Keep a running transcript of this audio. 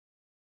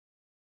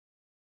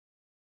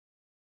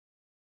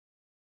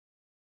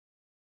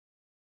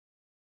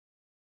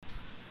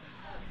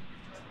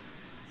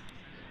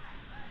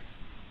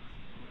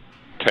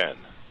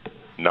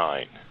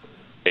9,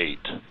 8,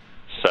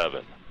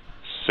 7,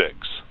 6,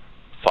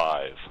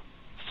 5,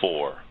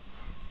 4,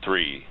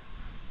 3,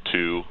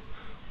 2,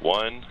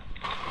 1,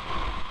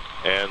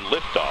 and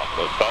liftoff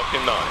of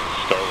Falcon 9,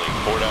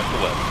 Starlink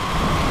 4-11.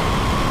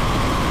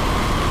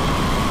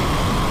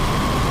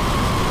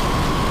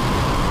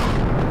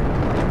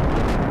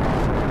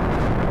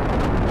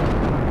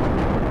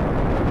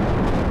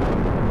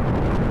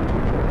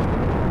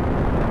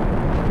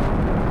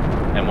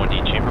 M1D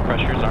chamber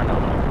pressures are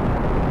nominal.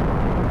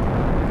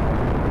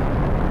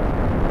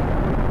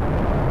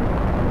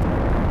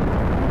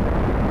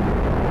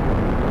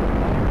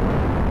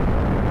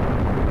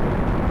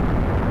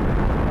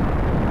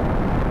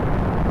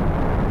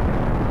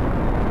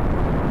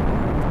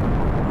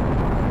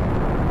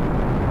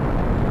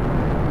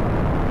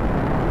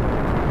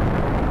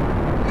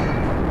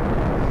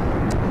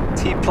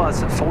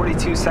 Plus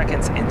 42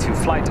 seconds into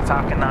flight,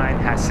 Falcon 9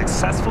 has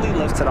successfully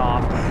lifted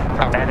off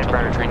from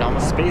Vandenberg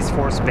Space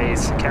Force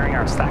Base, carrying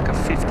our stack of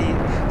 50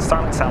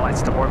 Starlink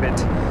satellites to orbit,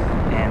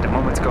 and a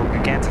moment ago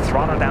began to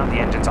throttle down the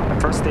engines on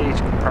the first stage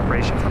in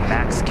preparation for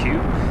Max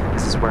Q.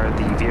 This is where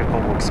the vehicle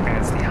will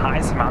experience the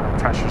highest amount of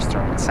pressures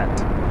during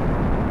ascent.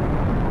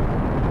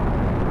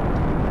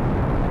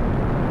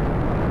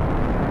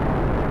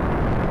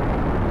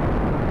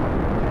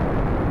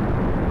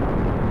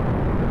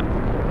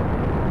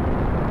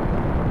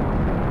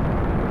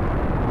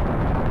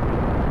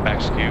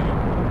 Max Q.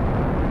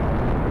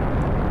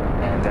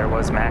 And there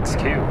was Max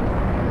Q.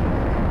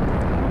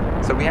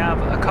 So we have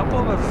a couple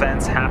of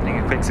events happening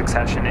in quick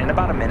succession in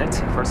about a minute.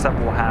 First up,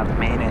 we'll have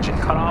main engine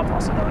cutoff,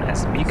 also known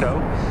as Meco,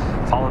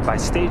 followed by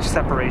stage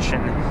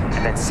separation,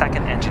 and then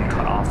second engine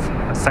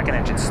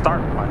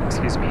start run,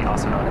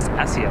 also known as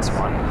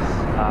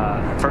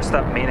SES1. First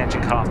up, main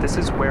engine cutoff. This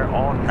is where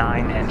all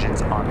 9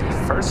 engines on the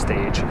first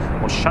stage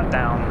will shut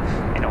down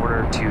in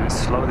order to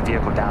slow the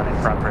vehicle down in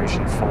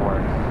preparation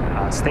for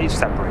stage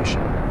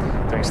separation.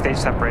 During stage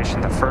separation,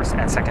 the first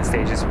and second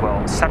stages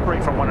will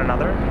separate from one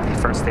another. The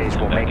first stage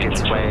will make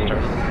its way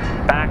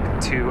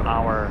back to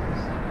our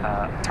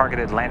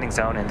targeted landing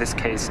zone. In this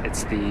case,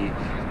 it's the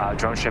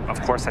drone ship,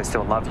 Of Course I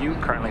Still Love You,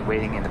 currently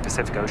waiting in the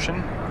Pacific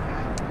Ocean.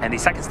 And the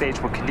second stage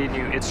will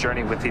continue its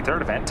journey with the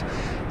third event,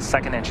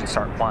 second engine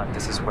start 1.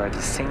 This is where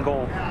the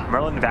single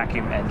Merlin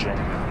vacuum engine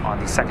on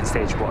the second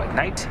stage will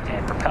ignite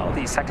and propel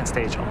the second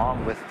stage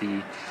along with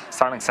the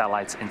Starlink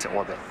satellites into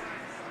orbit.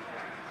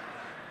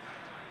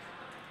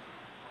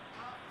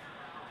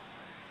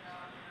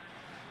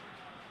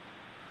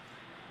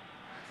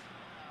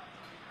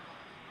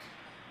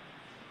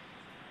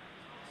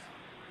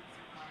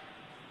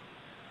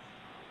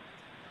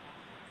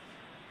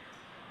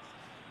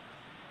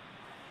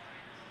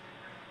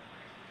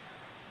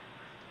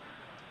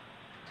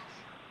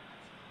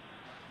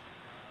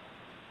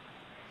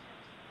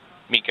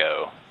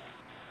 Meco.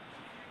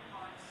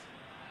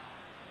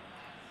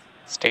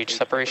 Stage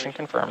separation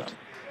confirmed.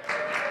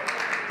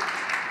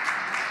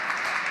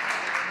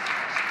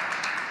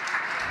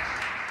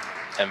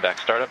 MVAC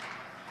startup.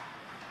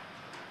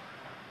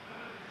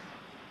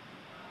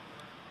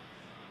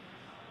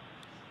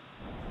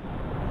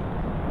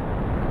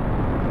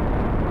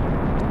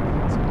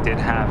 So we did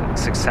have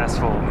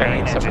successful main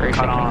engine separation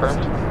cutoff.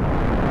 confirmed.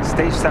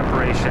 Stage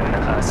separation,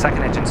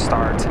 second engine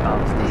start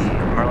of the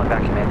Merlin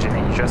vacuum engine,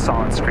 and you just saw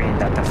on screen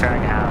that the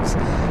fairing halves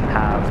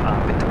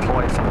have been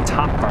deployed from the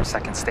top of our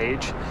second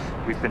stage.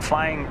 We've been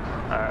flying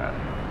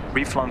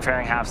reflown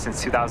fairing halves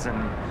since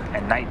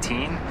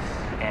 2019,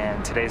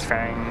 and today's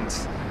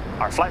fairings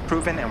are flight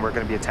proven, and we're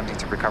going to be attempting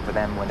to recover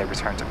them when they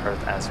return to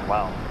Earth as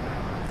well.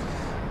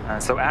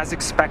 So as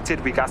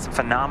expected, we got some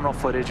phenomenal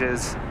footage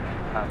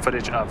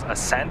of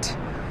ascent.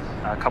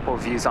 A couple of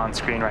views on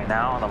screen right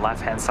now. On the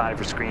left-hand side of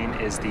your screen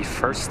is the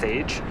first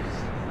stage.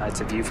 It's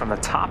a view from the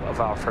top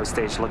of our first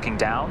stage looking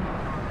down.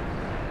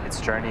 It's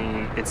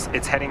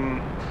heading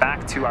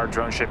back to our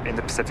drone ship in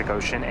the Pacific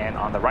Ocean, and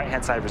on the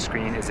right-hand side of your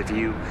screen is a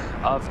view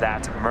of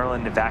that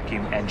Merlin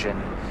vacuum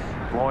engine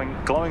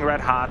glowing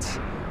red hot,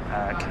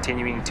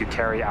 continuing to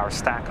carry our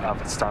stack of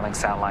Starlink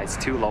satellites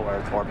to low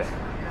Earth orbit.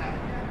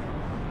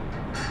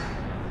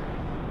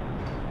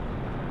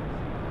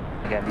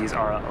 Again, these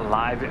are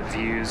live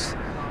views.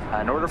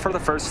 In order for the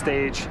first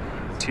stage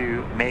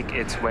to make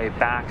its way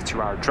back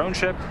to our drone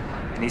ship,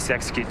 it needs to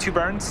execute 2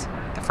 burns.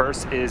 The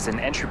first is an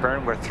entry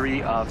burn where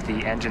 3 of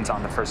the engines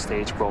on the first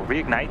stage will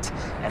reignite,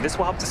 and this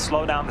will help to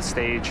slow down the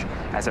stage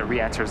as it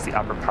re-enters the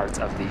upper parts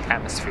of the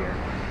atmosphere.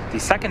 The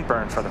second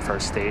burn for the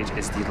first stage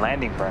is the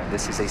landing burn.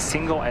 This is a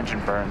single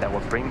engine burn that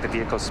will bring the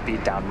vehicle's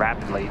speed down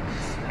rapidly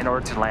in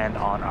order to land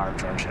on our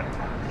drone ship.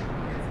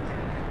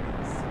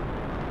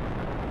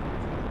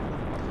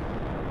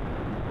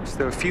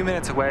 So a few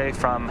minutes away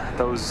from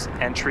those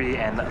entry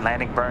and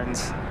landing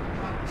burns.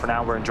 For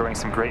now, we're enjoying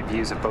some great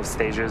views of both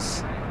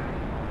stages.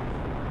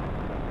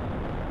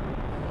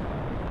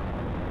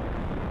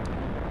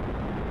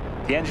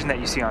 The engine that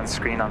you see on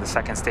screen on the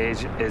second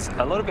stage is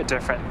a little bit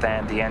different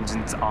than the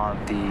engines on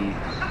the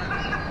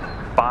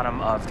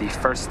bottom of the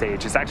first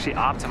stage is actually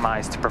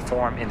optimized to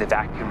perform in the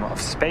vacuum of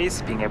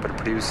space, being able to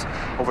produce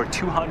over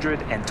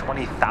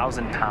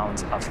 220,000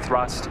 pounds of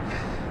thrust,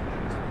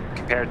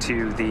 compared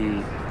to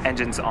the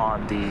engines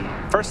on the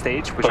first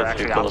stage, which are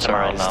actually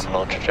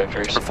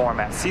optimized to perform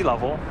at sea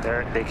level.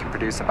 They can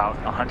produce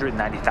about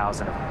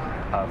 190,000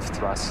 of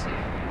thrust,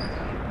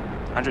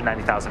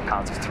 190,000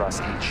 pounds of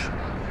thrust each.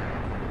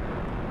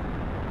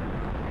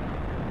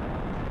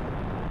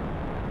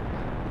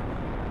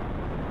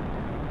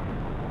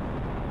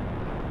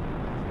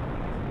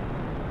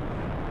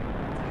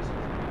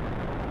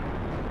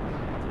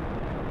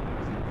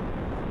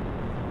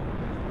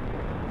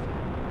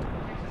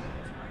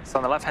 So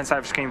on the left-hand side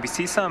of the screen, we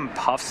see some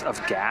puffs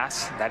of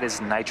gas. That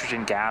is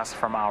nitrogen gas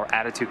from our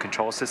attitude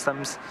control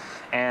systems.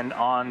 And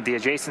on the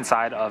adjacent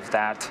side of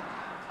that,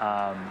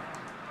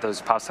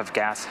 those puffs of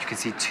gas, you can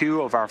see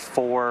 2 of our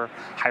 4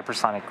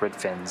 hypersonic grid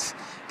fins.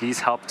 These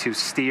help to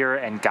steer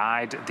and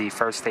guide the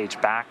first stage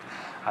back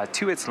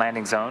to its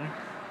landing zone.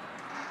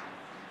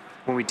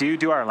 When we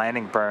do our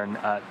landing burn,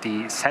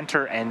 the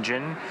center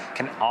engine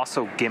can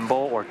also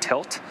gimbal or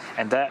tilt,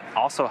 and that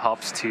also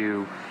helps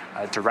to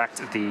direct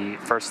the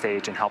first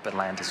stage and help it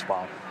land as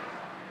well.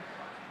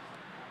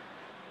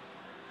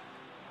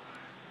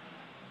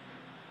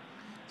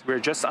 So we're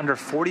just under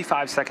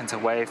 45 seconds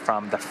away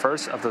from the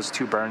first of those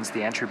 2 burns,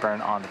 the entry burn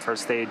on the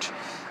first stage.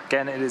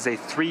 Again, it is a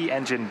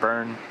 3-engine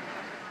burn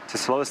to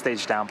slow the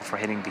stage down before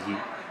hitting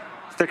the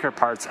thicker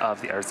parts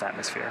of the Earth's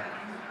atmosphere.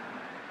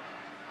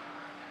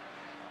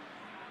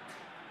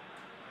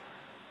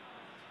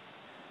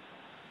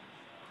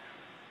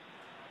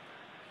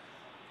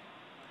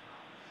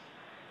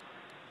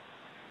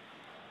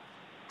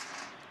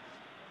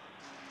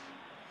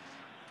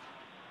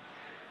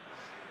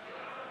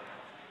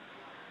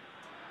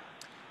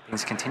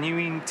 Things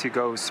continuing to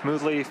go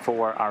smoothly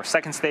for our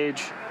second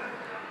stage.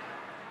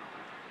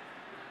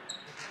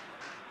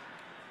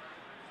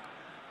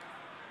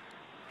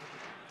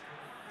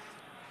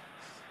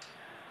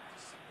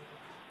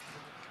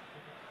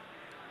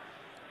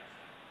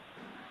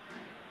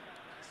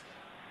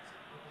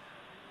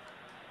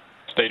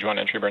 Stage 1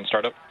 entry burn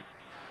startup.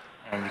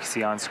 And you can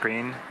see on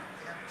screen,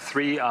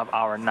 3 of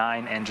our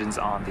 9 engines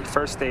on the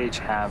first stage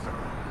have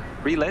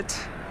relit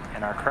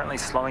and are currently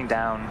slowing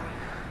down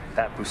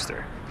that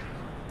booster.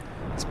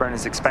 This burn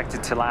is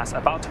expected to last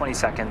about 20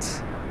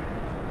 seconds.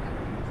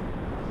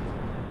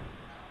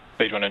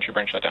 Stage 1 entry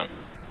burn shut down.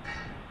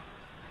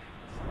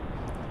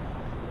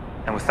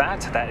 And with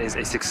that, that is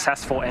a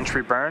successful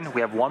entry burn.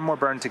 We have 1 more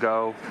burn to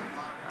go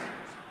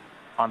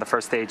on the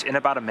first stage in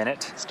about a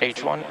minute.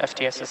 Stage 1,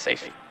 FTS is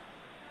safe.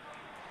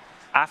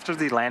 After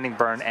the landing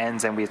burn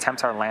ends and we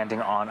attempt our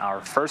landing on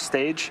our first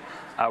stage,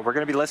 we're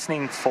going to be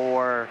listening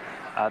for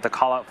the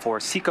call out for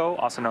SECO,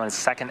 also known as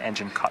second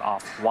engine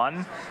cutoff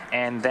 1,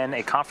 and then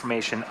a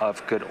confirmation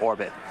of good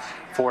orbit.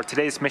 For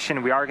today's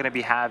mission, we are going to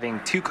be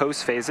having 2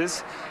 coast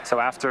phases.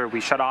 So after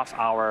we shut off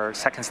our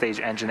second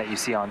stage engine that you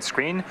see on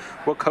screen,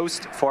 we'll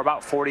coast for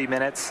about 40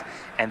 minutes,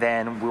 and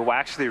then we'll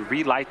actually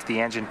relight the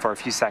engine for a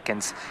few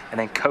seconds, and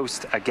then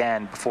coast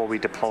again before we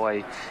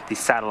deploy the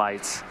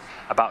satellites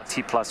about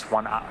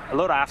T+1 hour, a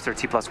little after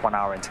T+1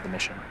 hour into the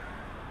mission.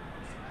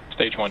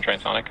 Stage 1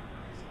 transonic.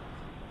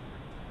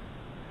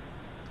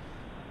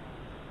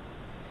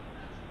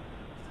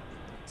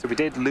 So we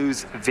did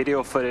lose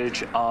video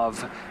footage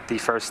of the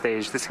first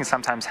stage. This can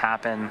sometimes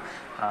happen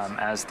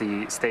as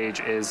the stage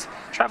is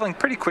traveling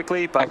pretty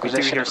quickly, but we do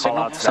hear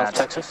call-outs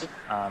that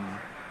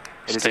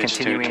it is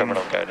continuing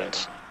terminal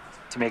guidance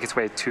to make its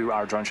way to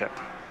our drone ship.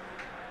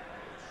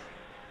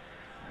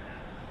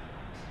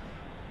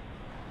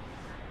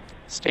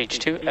 Stage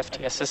 2,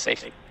 FTS is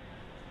safe.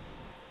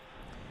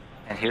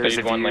 And here's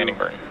Stage a 1 view landing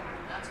burn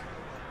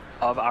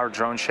of our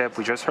drone ship.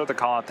 We just heard the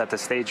call out that the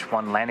Stage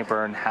 1 landing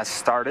burn has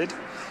started.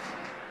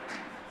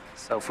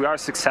 So if we are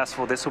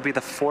successful, this will be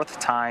the 4th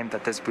time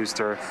that this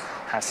booster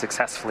has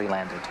successfully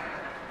landed.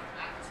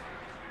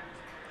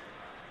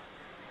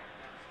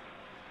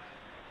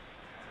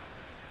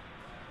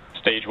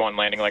 Stage 1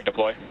 landing leg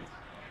deploy.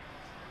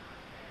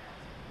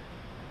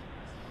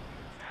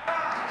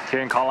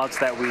 Hearing callouts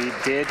that we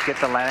did get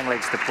the landing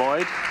legs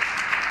deployed.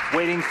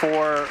 Waiting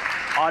for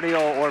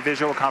audio or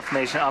visual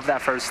confirmation of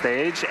that first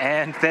stage,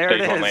 and there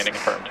Stage it is. 1 landing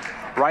confirmed.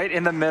 Right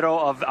in the middle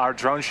of our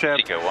drone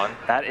ship. SECO 1.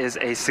 That is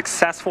a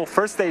successful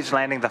first stage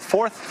landing, the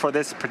 4th for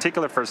this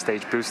particular first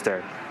stage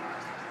booster.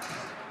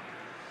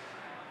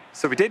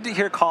 So we did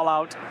hear call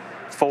out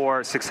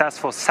for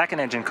successful second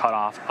engine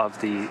cutoff of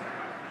the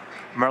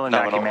Merlin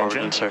vacuum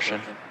engine.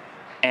 Insertion.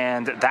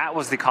 And that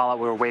was the call out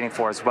we were waiting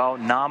for as well,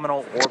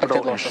 nominal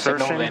orbital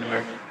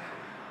insertion.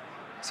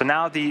 So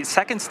now the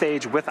second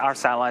stage with our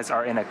satellites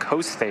are in a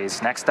coast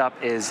phase. Next up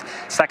is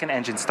second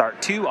engine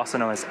start 2, also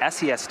known as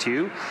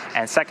SES2,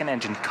 and second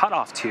engine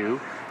cutoff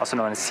 2, also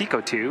known as SECO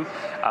 2,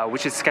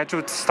 which is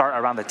scheduled to start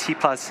around the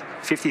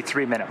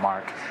T+53 minute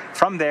mark.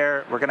 From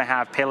there, we're going to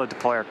have payload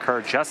deploy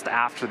occur just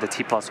after the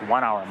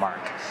T+1 hour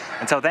mark.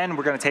 Until then,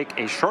 we're going to take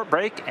a short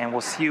break, and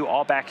we'll see you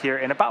all back here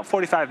in about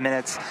 45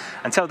 minutes.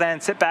 Until then,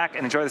 sit back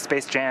and enjoy the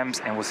space jams,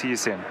 and we'll see you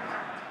soon.